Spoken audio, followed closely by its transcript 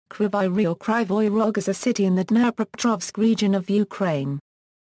Krivyi Rih or Krivoi Rog is a city in the Dnipropetrovsk region of Ukraine.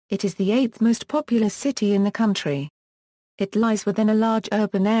 It is the eighth most populous city in the country. It lies within a large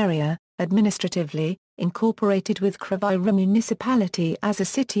urban area, administratively, incorporated with Kryvyi Rih Municipality as a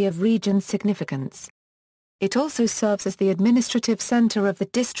city of region significance. It also serves as the administrative center of the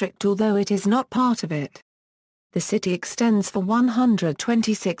district, although it is not part of it. The city extends for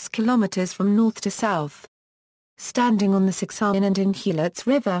 126 kilometers from north to south. Standing on the Saksahan and Inhulets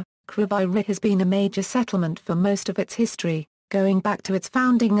river, Kryvyi Rih has been a major settlement for most of its history, going back to its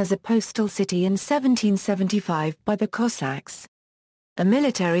founding as a postal city in 1775 by the Cossacks. A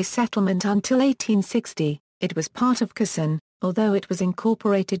military settlement until 1860, it was part of Kherson, although it was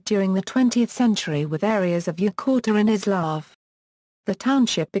incorporated during the 20th century with areas of Yekaterinoslav. The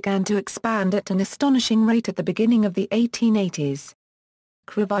township began to expand at an astonishing rate at the beginning of the 1880s.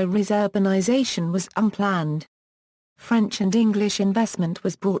 Kryvyi Rih's urbanization was unplanned. French and English investment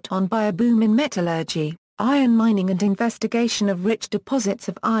was brought on by a boom in metallurgy, iron mining and investigation of rich deposits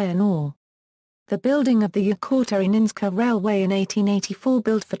of iron ore. The building of the Yekateryninska Railway in 1884,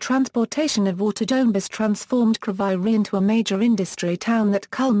 built for transportation of ore to Donbas, transformed Kryvyi Rih into a major industry town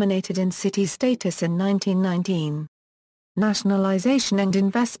that culminated in city status in 1919. Nationalization and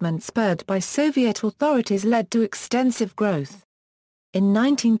investment spurred by Soviet authorities led to extensive growth. In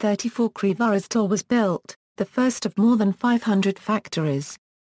 1934 Kryvorizhstal was built, the first of more than 500 factories.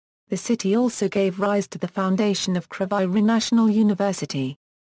 The city also gave rise to the foundation of Kryvyi Rih National University.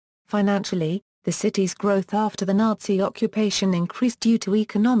 Financially, the city's growth after the Nazi occupation increased due to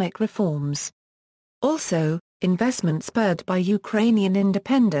economic reforms. Also, investment spurred by Ukrainian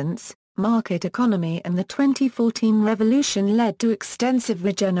Independence, market economy and the 2014 revolution led to extensive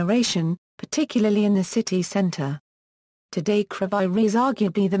regeneration, particularly in the city center. Today Kryvyi Rih is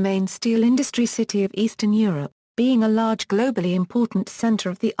arguably the main steel industry city of Eastern Europe, being a large globally important center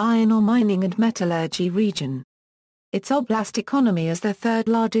of the iron ore mining and metallurgy region. Its oblast economy is the third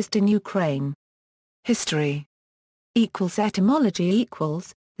largest in Ukraine. History. Etymology.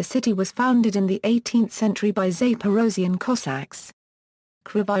 The city was founded in the 18th century by Zaporozhian Cossacks.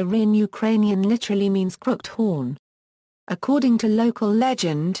 Kryvyi Rih in Ukrainian literally means crooked horn. According to local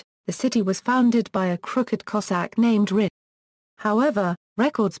legend, the city was founded by a crooked Cossack named Rih. However,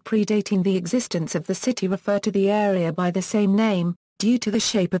 records predating the existence of the city refer to the area by the same name, due to the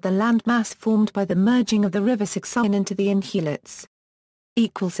shape of the landmass formed by the merging of the river Saksahan into the Inhulets.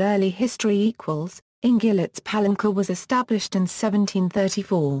 Early history. Inhulets Palanka was established in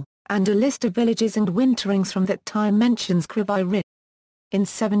 1734, and a list of villages and winterings from that time mentions Kryvyi Rih. In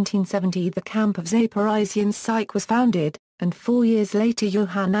 1770 the camp of Zaporozhian was founded, and 4 years later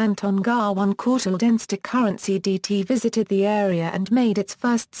Johann Anton Garwon Korteldenster currency DT visited the area and made its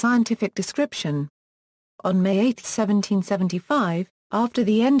first scientific description. On May 8, 1775, after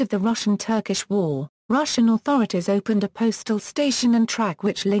the end of the Russian-Turkish War, Russian authorities opened a postal station and track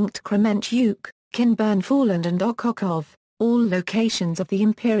which linked Kremenchuk, Kinbern-Falland and Okhokov, all locations of the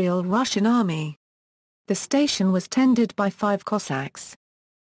Imperial Russian Army. The station was tended by 5 Cossacks.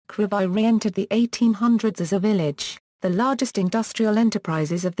 Kryvyi Rih entered the 1800s as a village, the largest industrial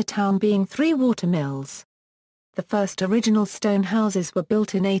enterprises of the town being 3 water mills. The first original stone houses were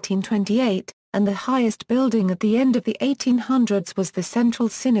built in 1828, and the highest building at the end of the 1800s was the Central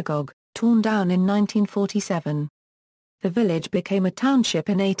Synagogue, torn down in 1947. The village became a township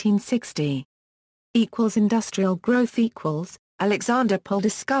in 1860. Industrial growth. Alexander Pol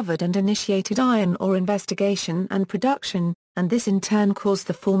discovered and initiated iron ore investigation and production, and this in turn caused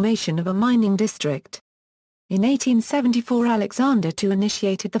the formation of a mining district. In 1874 Alexander II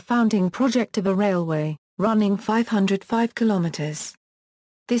initiated the founding project of a railway, running 505 kilometers.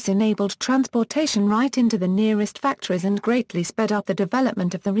 This enabled transportation right into the nearest factories and greatly sped up the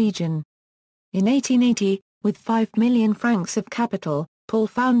development of the region. In 1880, with 5 million francs of capital, Paul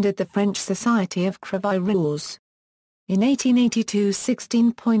founded the French Society of Kryvyi Rih. In 1882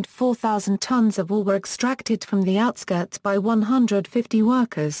 16.4 thousand tons of ore were extracted from the outskirts by 150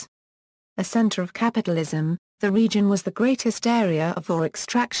 workers. A center of capitalism, the region was the greatest area of ore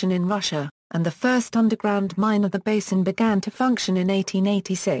extraction in Russia, and the first underground mine of the basin began to function in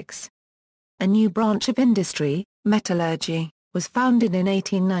 1886. A new branch of industry, metallurgy, was founded in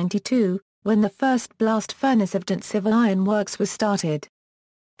 1892, when the first blast furnace of Donbas Iron Works was started.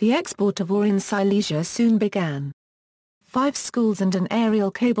 The export of ore in Silesia soon began. 5 schools and an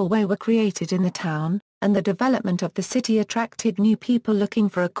aerial cableway were created in the town, and the development of the city attracted new people looking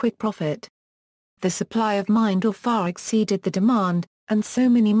for a quick profit. The supply of mined ore far exceeded the demand, and so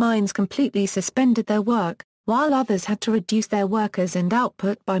many mines completely suspended their work, while others had to reduce their workers and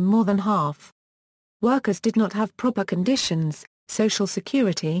output by more than half. Workers did not have proper conditions, social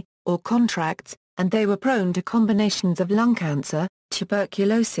security, or contracts, and they were prone to combinations of lung cancer,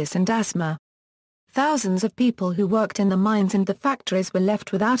 tuberculosis and asthma. Thousands of people who worked in the mines and the factories were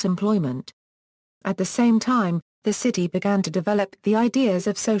left without employment. At the same time, the city began to develop the ideas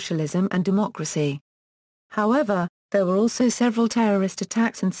of socialism and democracy. However, there were also several terrorist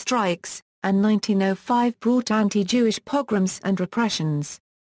attacks and strikes, and 1905 brought anti-Jewish pogroms and repressions.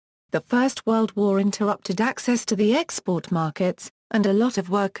 The First World War interrupted access to the export markets, and a lot of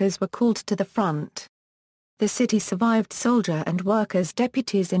workers were called to the front. The city survived soldier and workers'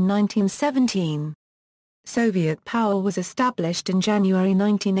 deputies in 1917. Soviet power was established in January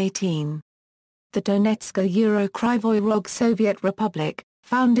 1918. The Donetsk Kryvoi Rog Soviet Republic,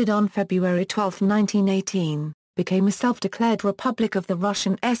 founded on February 12, 1918, became a self-declared republic of the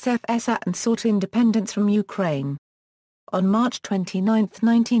Russian SFSR and sought independence from Ukraine. On March 29,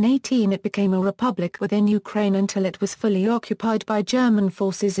 1918 it became a republic within Ukraine until it was fully occupied by German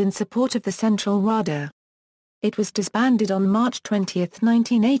forces in support of the Central Rada. It was disbanded on March 20,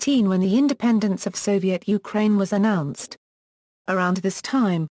 1918 when the independence of Soviet Ukraine was announced. Around this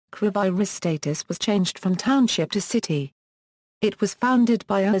time, Kryvyi Rih status was changed from township to city. It was founded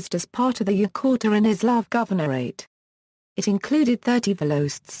by Uzd as part of the Yekaterinoslav Governorate. It included 30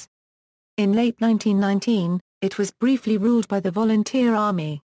 volosts. In late 1919, it was briefly ruled by the Volunteer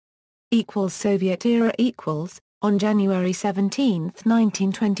Army. Soviet era on January 17,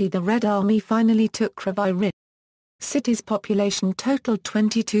 1920 the Red Army finally took Kryvyi Rih. City's population totaled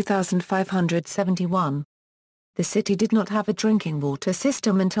 22,571. The city did not have a drinking water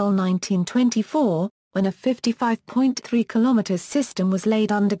system until 1924, when a 55.3 km system was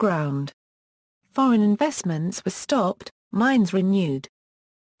laid underground. Foreign investments were stopped, mines renewed.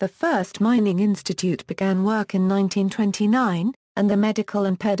 The first mining institute began work in 1929, and the medical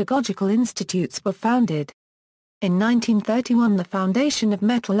and pedagogical institutes were founded. In 1931 the foundation of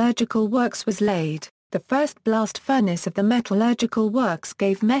metallurgical works was laid. The first blast furnace of the metallurgical works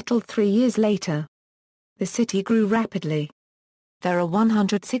gave metal 3 years later. The city grew rapidly. There are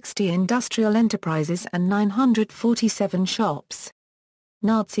 160 industrial enterprises and 947 shops.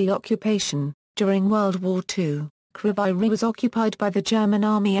 Nazi occupation. During World War II, Kryvyi Rih was occupied by the German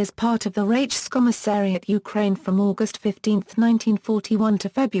army as part of the Reichskommissariat Ukraine from August 15, 1941 to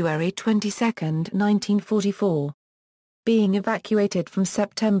February 22, 1944. Being evacuated from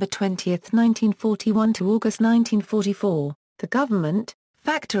September 20, 1941 to August 1944, the government,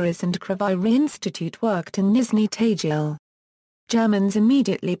 factories and Kryvyi Rih Institute worked in Nizhny Tagil. Germans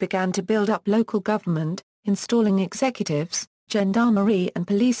immediately began to build up local government, installing executives, gendarmerie and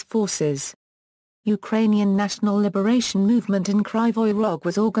police forces. Ukrainian National Liberation Movement in Krivoi Rog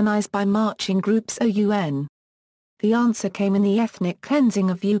was organized by marching groups OUN. The answer came in the ethnic cleansing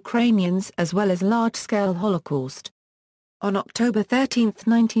of Ukrainians as well as large-scale Holocaust. On October 13,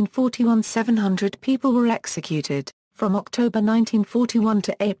 1941 700 people were executed, from October 1941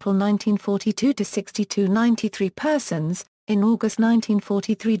 to April 1942 to 92 persons, in August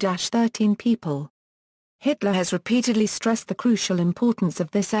 1943 13 people. Hitler has repeatedly stressed the crucial importance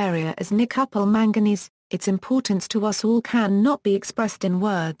of this area as nickel manganese, its importance to us all can not be expressed in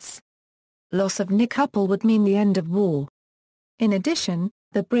words. Loss of nickel would mean the end of war. In addition,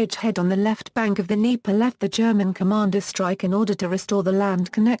 the bridgehead on the left bank of the Dnieper left the German commander's strike in order to restore the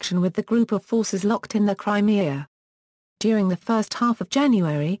land connection with the group of forces locked in the Crimea. During the first half of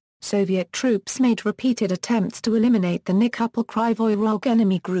January, Soviet troops made repeated attempts to eliminate the Kryvoi Rog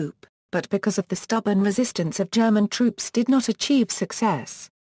enemy group, but because of the stubborn resistance of German troops did not achieve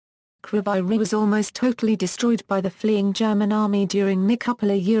success. Kryvyi Rih was almost totally destroyed by the fleeing German army during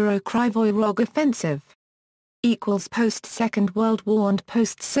Kryvoi Rog offensive. Post-Second World War and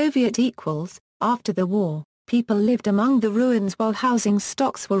post-Soviet after the war, people lived among the ruins while housing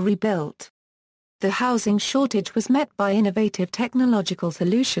stocks were rebuilt. The housing shortage was met by innovative technological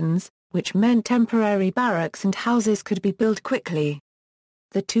solutions, which meant temporary barracks and houses could be built quickly.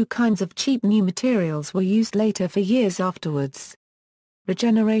 The two kinds of cheap new materials were used later for years afterwards.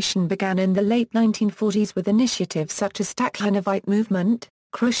 Regeneration began in the late 1940s with initiatives such as Stakhanovite movement,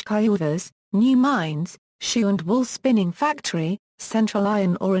 Khrushchevas, new mines, shoe and wool spinning factory, Central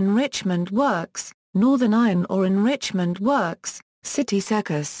Iron Ore Enrichment Works, Northern Iron Ore Enrichment Works, City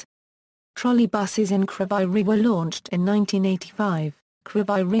Circus. Trolley buses in Kryvyi Rih were launched in 1985.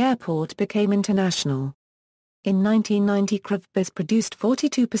 Kryvyi Rih Airport became international. In 1990 Kryvyi produced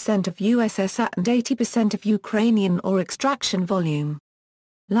 42% of USSR and 80% of Ukrainian ore extraction volume.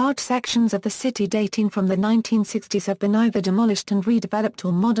 Large sections of the city dating from the 1960s have been either demolished and redeveloped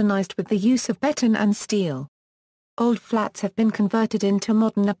or modernized with the use of beton and steel. Old flats have been converted into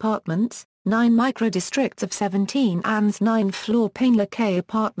modern apartments, 9 micro-districts of 17 ANs 9-floor Painlike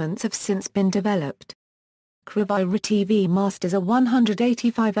apartments have since been developed. Kryvyi Rih TV mast is a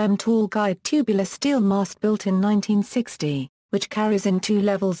 185 tall guide tubular steel mast built in 1960, which carries in 2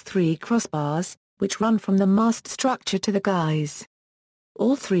 levels 3 crossbars, which run from the mast structure to the guys.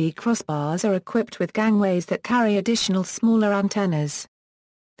 All 3 crossbars are equipped with gangways that carry additional smaller antennas.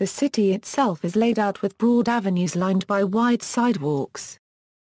 The city itself is laid out with broad avenues lined by wide sidewalks.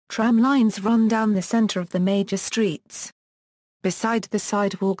 Tram lines run down the center of the major streets. Beside the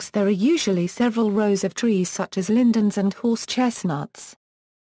sidewalks there are usually several rows of trees such as lindens and horse chestnuts.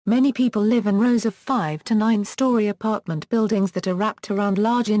 Many people live in rows of 5 to 9-story apartment buildings that are wrapped around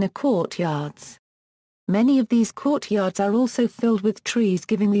large inner courtyards. Many of these courtyards are also filled with trees,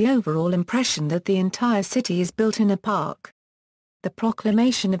 giving the overall impression that the entire city is built in a park. The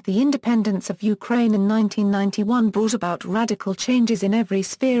proclamation of the independence of Ukraine in 1991 brought about radical changes in every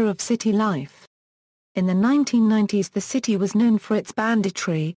sphere of city life. In the 1990s the city was known for its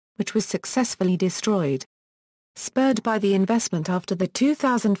banditry, which was successfully destroyed. Spurred by the investment after the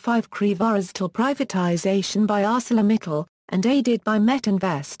 2005 Kryvorizhstal privatization by ArcelorMittal, and aided by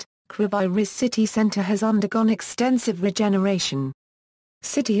Metinvest, Kryvyi Rih city centre has undergone extensive regeneration.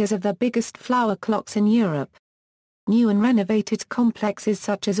 City has of the biggest flower clocks in Europe. New and renovated complexes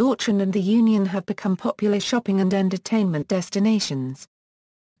such as Auction and the Union have become popular shopping and entertainment destinations.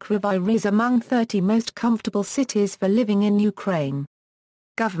 Kryvyi Rih is among 30 most comfortable cities for living in Ukraine.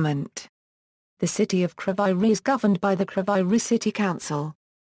 Government. The city of Kryvyi Rih is governed by the Kryvyi Rih City Council.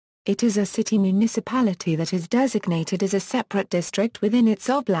 It is a city municipality that is designated as a separate district within its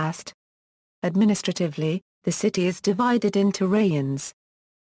oblast. Administratively, the city is divided into rayons.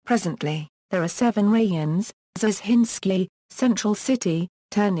 Presently, there are 7 rayons: Zhizhinsky, Central City,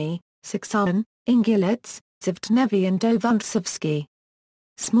 Terny, Saksahan, Inhulets, Zvtnevi and Dovuntsovsky.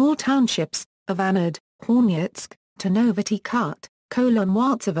 Small townships, Ivanad, Hornytsk, Tarnovity Kut,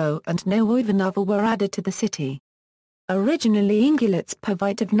 Kolonwartsevo and Novoivanova were added to the city. Originally Inhulets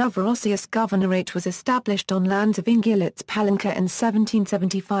Povite of Novorossiysk Governorate was established on lands of Inhulets Palanka in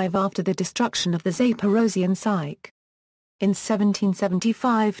 1775 after the destruction of the Zaporozhian Syke. In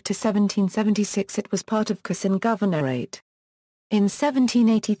 1775 to 1776 it was part of Kherson Governorate. In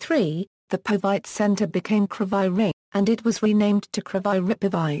 1783, the Povite centre became Kryvyi Rih, and it was renamed to Kryvyi Rih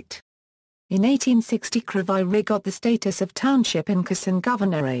Povite. In 1860 Kryvyi Rih got the status of township in Kherson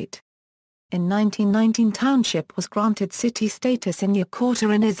Governorate. In 1919 township was granted city status in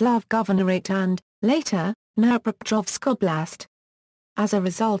Yekaterinoslav Governorate and, later, Dnipropetrovsk Oblast. As a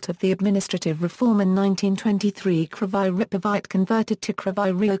result of the administrative reform in 1923 Kryvyi Rih Povite converted to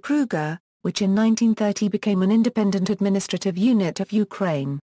Kryvyi Rih Okruga, which in 1930 became an independent administrative unit of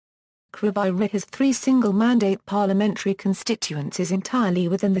Ukraine. Kryvyi Rih has 3 single-mandate parliamentary constituencies entirely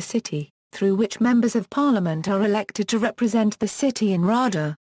within the city, through which members of parliament are elected to represent the city in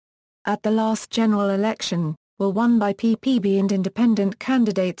Rada. At the last general election, were won by PPB and independent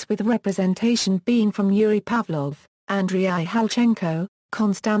candidates with representation being from Yuri Pavlov, Andrei Halchenko,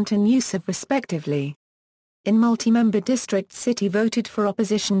 Konstantin Yusov respectively. In multi-member districts city voted for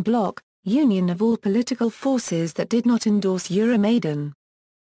opposition bloc, union of all political forces that did not endorse Euromaidan.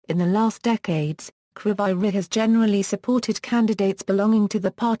 In the last decades, Kryvyi Rih has generally supported candidates belonging to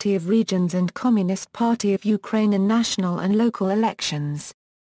the Party of Regions and Communist Party of Ukraine in national and local elections.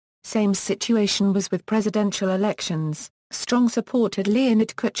 Same situation was with presidential elections, strong support had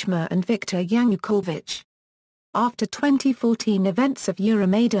Leonid Kuchma and Viktor Yanukovych. After 2014 events of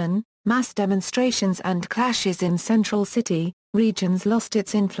Euromaidan, mass demonstrations and clashes in Central City, regions lost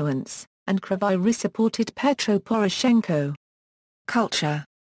its influence, and Kryvyi Rih supported Petro Poroshenko. Culture.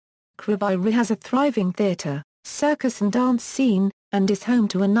 Kryvyi Rih has a thriving theatre, circus and dance scene, and is home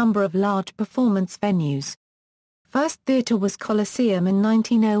to a number of large performance venues. First theatre was Coliseum in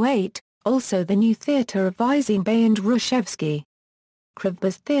 1908, also the new theatre of Vyzym Bey and Hrushevsky.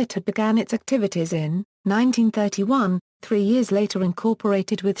 Kryvyi Theatre began its activities in 1931, 3 years later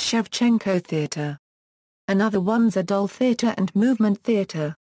incorporated with Shevchenko Theatre. Another one's a doll theatre and movement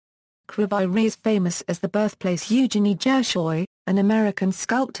theatre. Kryvyi Rih is famous as the birthplace Eugenie Gershoy, an American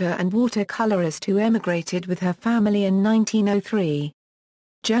sculptor and watercolorist who emigrated with her family in 1903.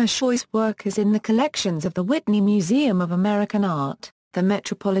 Gershoy's work is in the collections of the Whitney Museum of American Art, the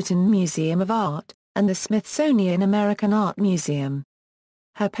Metropolitan Museum of Art, and the Smithsonian American Art Museum.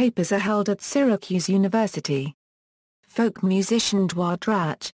 Her papers are held at Syracuse University. Folk musician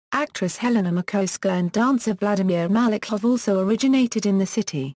Dwadrach, actress Helena Makoska and dancer Vladimir Malik have also originated in the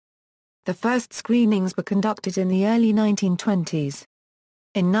city. The first screenings were conducted in the early 1920s.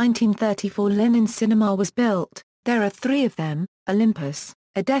 In 1934 Lenin Cinema was built, there are 3 of them: Olympus,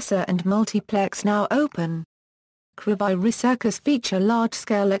 Odessa and multiplex now open. Krivyi Rih Circus feature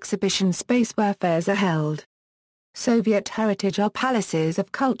large-scale exhibition space where fairs are held. Soviet heritage are palaces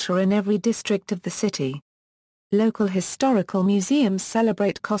of culture in every district of the city. Local historical museums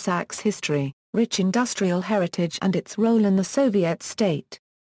celebrate Cossaks' history, rich industrial heritage and its role in the Soviet state.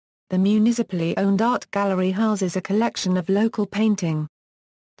 The municipally owned art gallery houses a collection of local painting.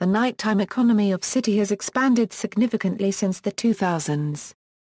 The nighttime economy of city has expanded significantly since the 2000s.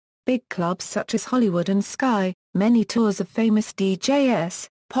 Big clubs such as Hollywood and Sky, many tours of famous DJs,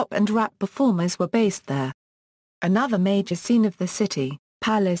 pop and rap performers were based there. Another major scene of the city,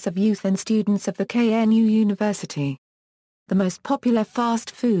 Palace of Youth and students of the KNU University. The most popular fast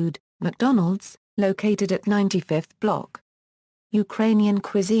food, McDonald's, located at 95th Block. Ukrainian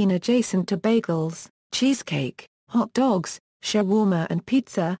cuisine adjacent to bagels, cheesecake, hot dogs, shawarma and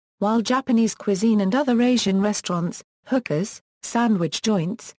pizza, while Japanese cuisine and other Asian restaurants, hookahs, sandwich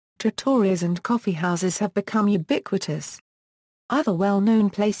joints, trattorias and coffee houses have become ubiquitous. Other well-known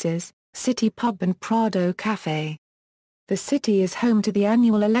places, City Pub and Prado Cafe. The city is home to the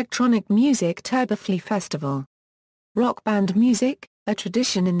annual electronic music Turbofly Festival. Rock band music, a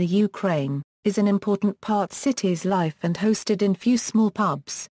tradition in the Ukraine, is an important part of city's life and hosted in few small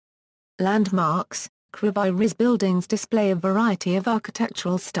pubs. Landmarks, Kryvyi Rih buildings display a variety of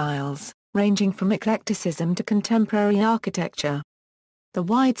architectural styles, ranging from eclecticism to contemporary architecture. The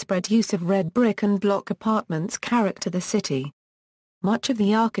widespread use of red brick and block apartments character the city. Much of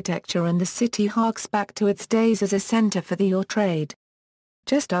the architecture in the city harks back to its days as a center for the ore trade.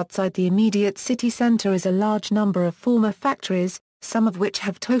 Just outside the immediate city center is a large number of former factories, some of which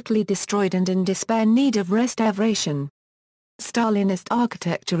have totally destroyed and in despair need of restoration. Stalinist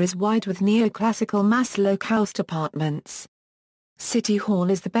architecture is wide with neoclassical Maslow-house apartments. City Hall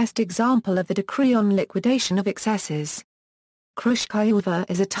is the best example of the decree on liquidation of excesses. Khrushchev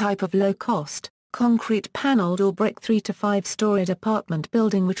is a type of low-cost, concrete-paneled or brick 3 to 5-storied apartment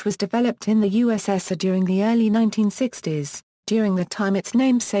building which was developed in the USSR during the early 1960s, during the time its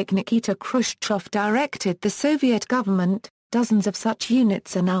namesake Nikita Khrushchev directed the Soviet government. Dozens of such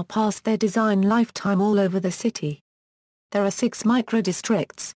units are now past their design lifetime all over the city. There are 6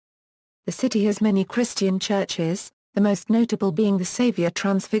 micro-districts. The city has many Christian churches, the most notable being the Savior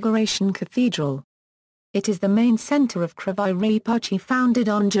Transfiguration Cathedral. It is the main center of Kryvyi Rih Parchy founded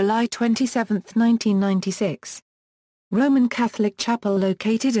on July 27, 1996. Roman Catholic chapel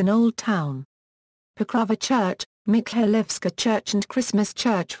located in Old Town. Pokrova Church, Mikhailivska Church and Christmas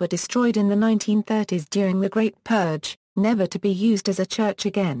Church were destroyed in the 1930s during the Great Purge, never to be used as a church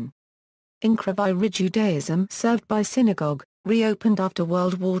again. In Kryvyi Rih Judaism served by synagogue, reopened after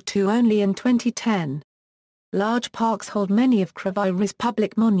World War II only in 2010. Large parks hold many of Kryvyi Rih's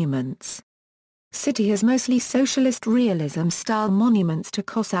public monuments. City has mostly socialist realism-style monuments to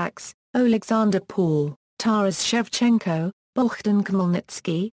Cossacks, Alexander Paul, Taras Shevchenko, Bogdan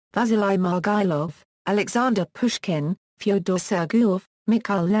Khmelnytsky, Vasily Margylov, Alexander Pushkin, Fyodor Sergeyev,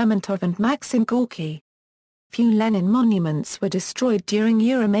 Mikhail Lermontov and Maxim Gorky. Few Lenin monuments were destroyed during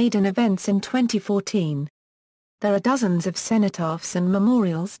Euromaidan events in 2014. There are dozens of cenotaphs and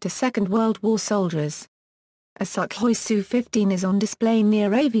memorials to Second World War soldiers. A Sukhoi Su-15 is on display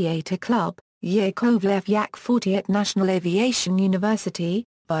near Aviator Club, Yakovlev Yak-40 at National Aviation University,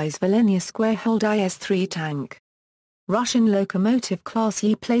 Vyzvolenia Square hold IS-3 tank. Russian locomotive Class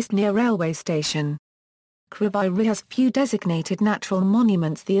E placed near railway station. Kryvyi Rih has few designated natural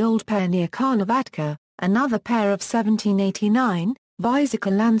monuments. The old pair near Karnovatka, another pair of 1789,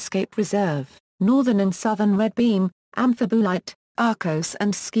 Vysoka Landscape Reserve, Northern and Southern Red Beam, Amphibulite, Arkos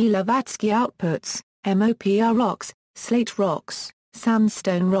and Skilovatsky outputs, MOPR rocks, slate rocks,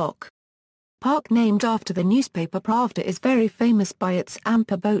 sandstone rock. Park named after the newspaper Pravda is very famous by its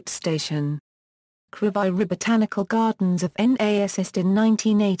Amper boat station. Kryvyi Rih Botanical Gardens of NASist in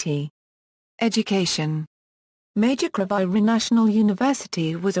 1980. Education. Major Kryvyi Rih National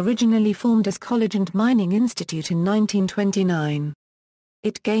University was originally formed as College and Mining Institute in 1929.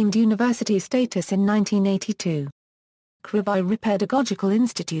 It gained university status in 1982. Kryvyi Rih Pedagogical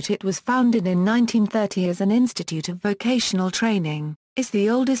Institute. It was founded in 1930 as an institute of vocational training, is the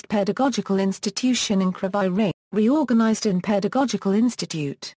oldest pedagogical institution in Kryvyi Rih, reorganized in Pedagogical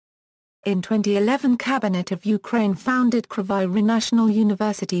Institute. In 2011 Cabinet of Ukraine founded Kryvyi Rih National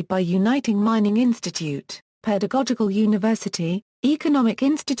University by uniting Mining Institute, Pedagogical University, Economic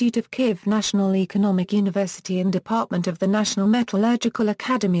Institute of Kyiv National Economic University and Department of the National Metallurgical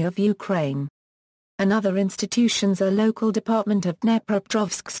Academy of Ukraine. Another institutions are local department of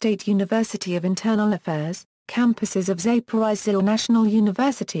Dnipropetrovsk State University of Internal Affairs, campuses of Zaporizhzhal National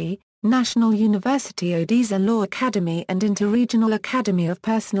University, National University Odessa Law Academy and Interregional Academy of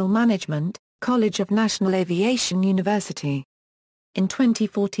Personnel Management, College of National Aviation University. In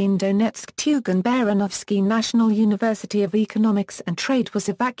 2014 Donetsk-Tugun-Baranovsky National University of Economics and Trade was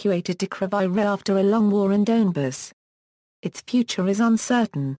evacuated to Kryvyi Rih after a long war in Donbas. Its future is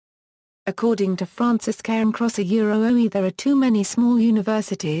uncertain. According to Francis Cairncross there are too many small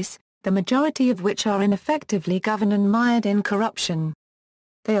universities, the majority of which are ineffectively governed and mired in corruption.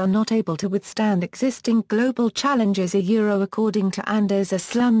 They are not able to withstand existing global challenges. According to Anders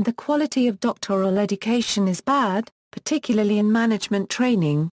Aslan, the quality of doctoral education is bad, particularly in management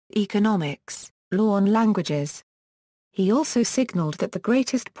training, economics, law and languages. He also signaled that the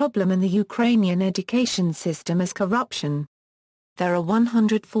greatest problem in the Ukrainian education system is corruption. There are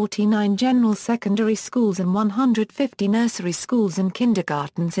 149 general secondary schools and 150 nursery schools and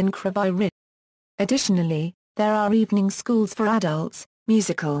kindergartens in Kryvyi Rih. Additionally, there are evening schools for adults,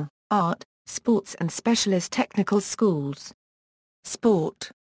 musical, art, sports and specialist technical schools. Sport.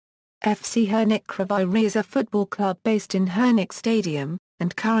 FC Hernik Kryvyi Rih is a football club based in Hernik Stadium,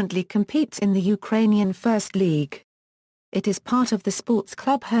 and currently competes in the Ukrainian First League. It is part of the sports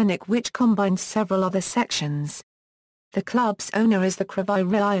club Hernik, which combines several other sections. The club's owner is the Kryvyi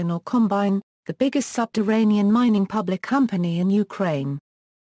Rih Iron Ore Combine, the biggest subterranean mining public company in Ukraine.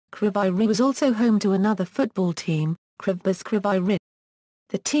 Kryvyi Rih was also home to another football team, Kryvyi Rih.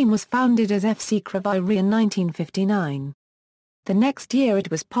 The team was founded as FC Kryvyi Rih in 1959. The next year it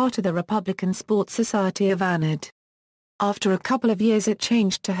was part of the Republican Sports Society of Anad. After a couple of years it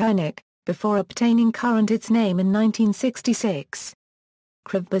changed to Hernik, before obtaining its name in 1966.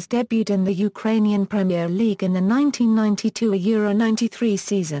 Kryvyi debuted in the Ukrainian Premier League in the 1992-93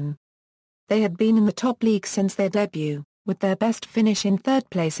 season. They had been in the top league since their debut, with their best finish in third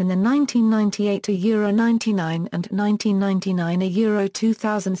place in the 1998-99 and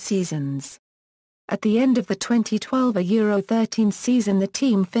 1999-2000 seasons. At the end of the 2012-13 season the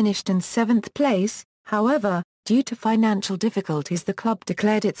team finished in seventh place. However, due to financial difficulties the club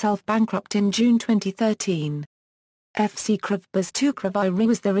declared itself bankrupt in June 2013. FC Kryvyi Rih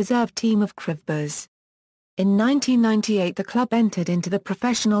was the reserve team of Kryvyi. In 1998 the club entered into the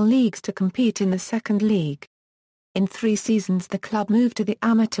professional leagues to compete in the second league. In 3 seasons the club moved to the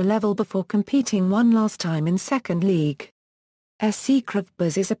amateur level before competing one last time in second league. SC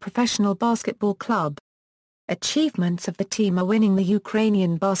Kryvyi is a professional basketball club. Achievements of the team are winning the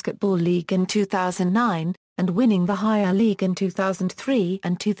Ukrainian Basketball League in 2009, and winning the higher league in 2003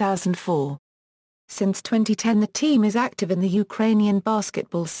 and 2004. Since 2010 the team is active in the Ukrainian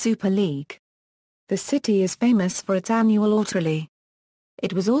Basketball Super League. The city is famous for its annual auto rally.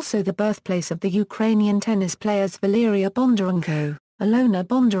 It was also the birthplace of the Ukrainian tennis players Valeria Bondarenko, Alona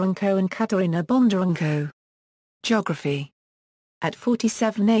Bondarenko and Katerina Bondarenko. Geography. At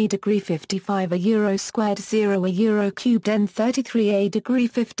 47 degree 55 euro squared 0 euro cubed n 33 degree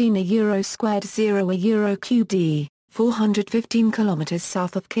 15 euro squared 0 euro cubed e, 415 kilometers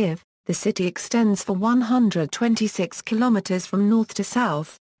south of Kiev. The city extends for 126 kilometers from north to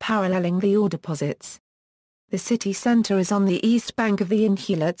south, paralleling the ore deposits. The city center is on the east bank of the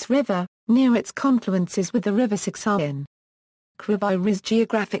Inhulets River, near its confluences with the river Saksahan. Kryvyi Rih's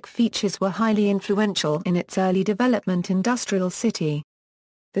geographic features were highly influential in its early development industrial city.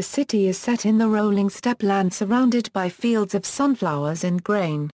 The city is set in the rolling steppe land surrounded by fields of sunflowers and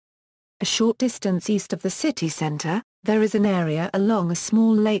grain. A short distance east of the city center, there is an area along a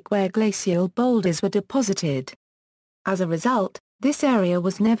small lake where glacial boulders were deposited. As a result, this area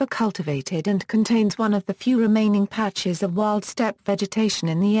was never cultivated and contains one of the few remaining patches of wild steppe vegetation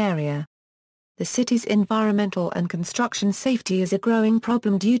in the area. The city's environmental and construction safety is a growing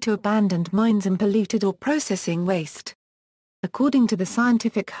problem due to abandoned mines and polluted or processing waste. According to the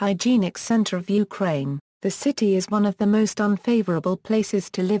Scientific Hygienic Center of Ukraine, the city is one of the most unfavorable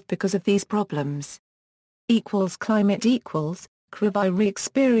places to live because of these problems. Climate Kryvyi Rih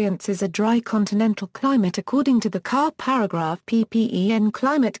experiences a dry continental climate according to the CAR paragraph PPEN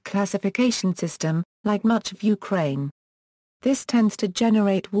climate classification system, like much of Ukraine. This tends to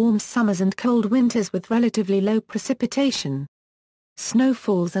generate warm summers and cold winters with relatively low precipitation.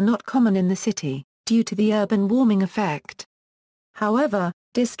 Snowfalls are not common in the city, due to the urban warming effect. However,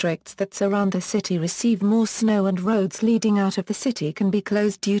 districts that surround the city receive more snow and roads leading out of the city can be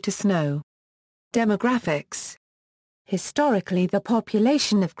closed due to snow. Demographics. Historically the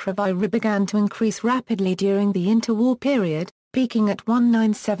population of Kryvyi Rih began to increase rapidly during the interwar period, peaking at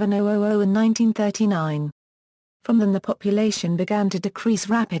 197,000 in 1939. From then the population began to decrease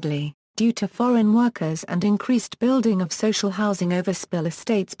rapidly, due to foreign workers and increased building of social housing over spill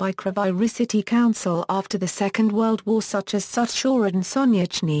estates by Kryvyi Rih City Council after the Second World War such as Suchorod and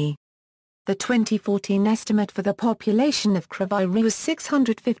Sonyachny. The 2014 estimate for the population of Kryvyi Rih was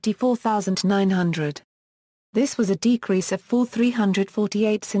 654,900. This was a decrease of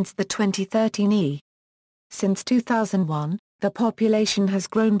 4,348 since the 2013 Since 2001, the population has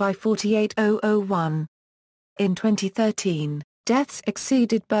grown by 48,001. In 2013, deaths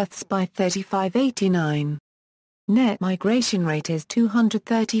exceeded births by 3589. Net migration rate is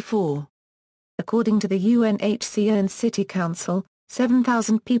 234. According to the UNHCR and City Council,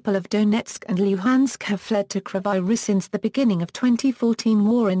 7,000 people of Donetsk and Luhansk have fled to Kryvyi Rih since the beginning of 2014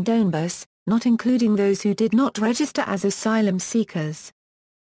 war in Donbas, not including those who did not register as asylum seekers.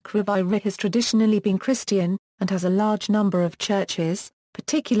 Kryvyi Rih has traditionally been Christian, and has a large number of churches,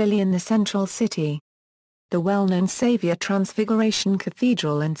 particularly in the central city. The well-known Saviour Transfiguration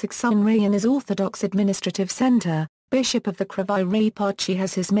Cathedral and Saksahan and Orthodox Administrative Center, Bishop of the Kryvyi Rih Eparchy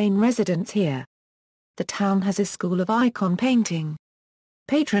has his main residence here. The town has a school of icon painting.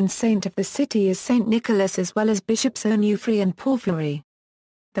 Patron saint of the city is Saint Nicholas as well as Bishops Onufry and Porphyry.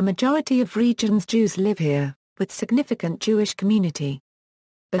 The majority of region's Jews live here, with significant Jewish community.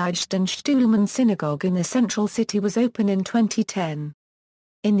 The Eichstätt Synagogue in the central city was open in 2010.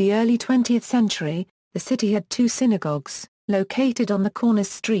 In the early 20th century, the city had two synagogues, located on the corner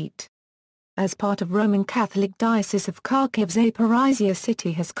street. As part of Roman Catholic Diocese of Kharkiv, Zaporizhia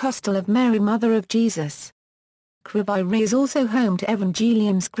city has Kostel of Mary Mother of Jesus. Kryvyi Rih is also home to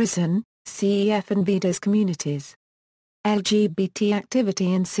Evangelium's Kherson, CEF and Vidas communities. LGBT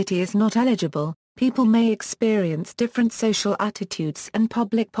activity in city is not eligible. People may experience different social attitudes and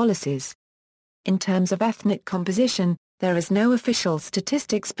public policies. In terms of ethnic composition, there is no official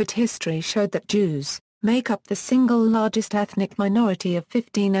statistics, but history showed that Jews make up the single largest ethnic minority of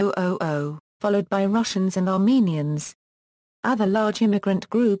 15,000, followed by Russians and Armenians. Other large immigrant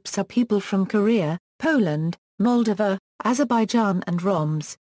groups are people from Korea, Poland, Moldova, Azerbaijan and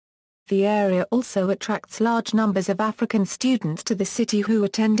Roms. The area also attracts large numbers of African students to the city who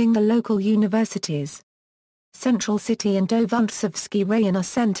attending the local universities. Central City and Dovuntsovsky Rayon are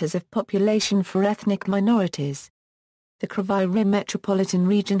centers of population for ethnic minorities. The Kryvyi Rih metropolitan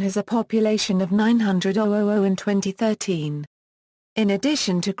region has a population of 900,000 in 2013. In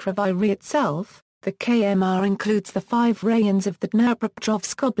addition to Kryvyi Rih itself, the KMR includes the 5 rayons of the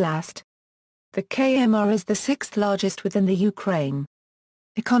Dnipropetrovsk Oblast. The KMR is the 6th largest within the Ukraine.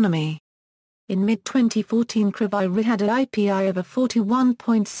 Economy. In mid-2014 Kryvyi Rih had an IPI of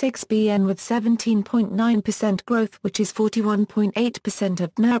 41.6 billion with 17.9% growth, which is 41.8%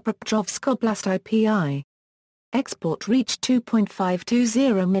 of Dnipropetrovsk Oblast IPI. Export reached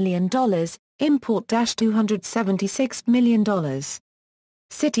 $2.520 million, import $276 million.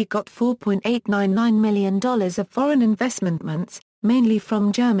 City got $4.899 million of foreign investments, mainly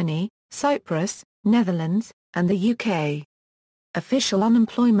from Germany, Cyprus, Netherlands, and the UK. Official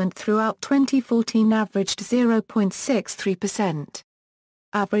unemployment throughout 2014 averaged 0.63%.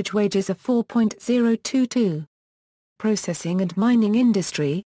 Average wages of 4.022. Processing and mining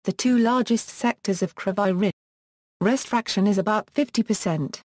industry, the two largest sectors of Kryvyi Rih. Rest fraction is about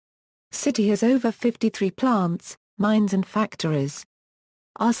 50%. City has over 53 plants, mines and factories.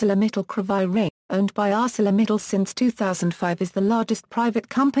 ArcelorMittal Kryvyi Rih, owned by ArcelorMittal since 2005, is the largest private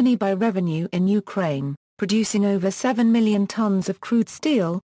company by revenue in Ukraine, producing over 7 million tons of crude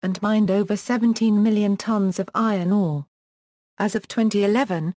steel, and mined over 17 million tons of iron ore. As of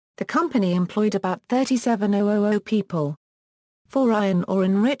 2011, the company employed about 37,000 people. 4 iron ore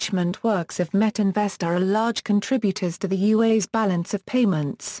enrichment works of Metinvest are large contributors to the UAE's balance of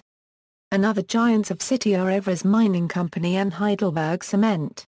payments. Another giants of city are Evraz Mining Company and Heidelberg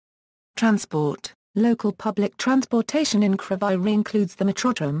Cement. Transport. Local public transportation in Kryvyi Rih includes the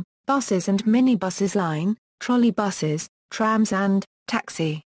Metrotram, buses and minibuses line, trolley buses, trams and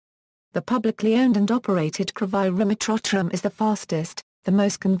taxi. The publicly owned and operated Kryvyi Rih Metrotram is the fastest, the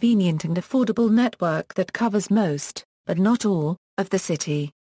most convenient and affordable network that covers most, but not all, of the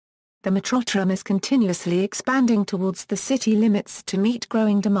city. The Metrotram is continuously expanding towards the city limits to meet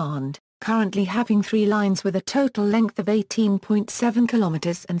growing demand, currently having 3 lines with a total length of 18.7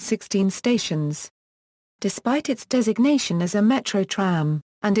 kilometers and 16 stations. Despite its designation as a metro tram,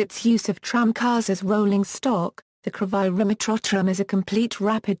 and its use of tramcars as rolling stock, the Kryvyi Rih Metrotram is a complete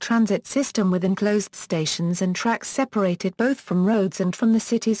rapid transit system with enclosed stations and tracks separated both from roads and from the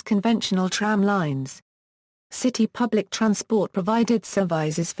city's conventional tram lines. City public transport provided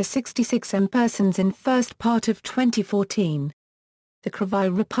services for 66 persons in first part of 2014. The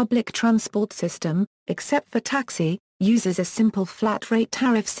Kryvyi Rih public transport system, except for taxi, uses a simple flat-rate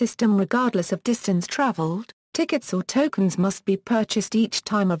tariff system regardless of distance traveled. Tickets or tokens must be purchased each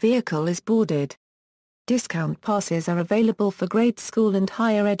time a vehicle is boarded. Discount passes are available for grade school and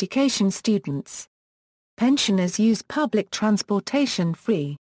higher education students. Pensioners use public transportation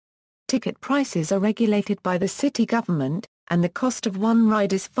free. Ticket prices are regulated by the city government, and the cost of one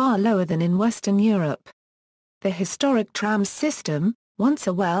ride is far lower than in Western Europe. The historic tram system, once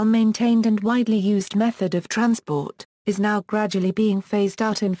a well-maintained and widely used method of transport, is now gradually being phased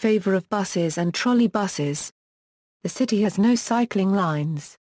out in favor of buses and trolleybuses. The city has no cycling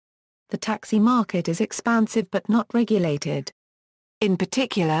lines. The taxi market is expansive but not regulated. In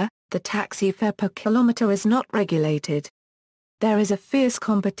particular, the taxi fare per kilometer is not regulated. There is a fierce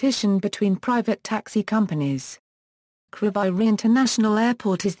competition between private taxi companies. Kryvyi Rih International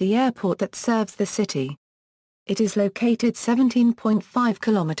Airport is the airport that serves the city. It is located 17.5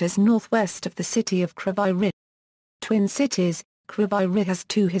 kilometers northwest of the city of Kryvyi Rih. Twin cities, Kryvyi Rih has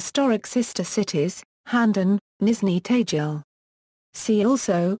two historic sister cities, Kherson, Nizhny Tagil. See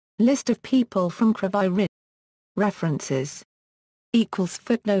also, List of people from Kryvyi Rih. References.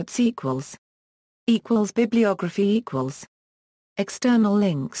 Footnotes Bibliography External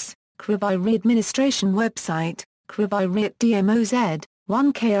links, Kryvyi Rih Administration website, Kryvyi Rih DMOZ,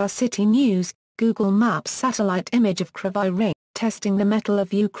 1KR City News, Google Maps satellite image of Kryvyi Rih, testing the metal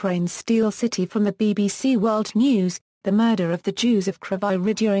of Ukraine's steel city from the BBC World News, the murder of the Jews of Kryvyi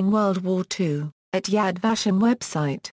Rih during World War II, at Yad Vashem website.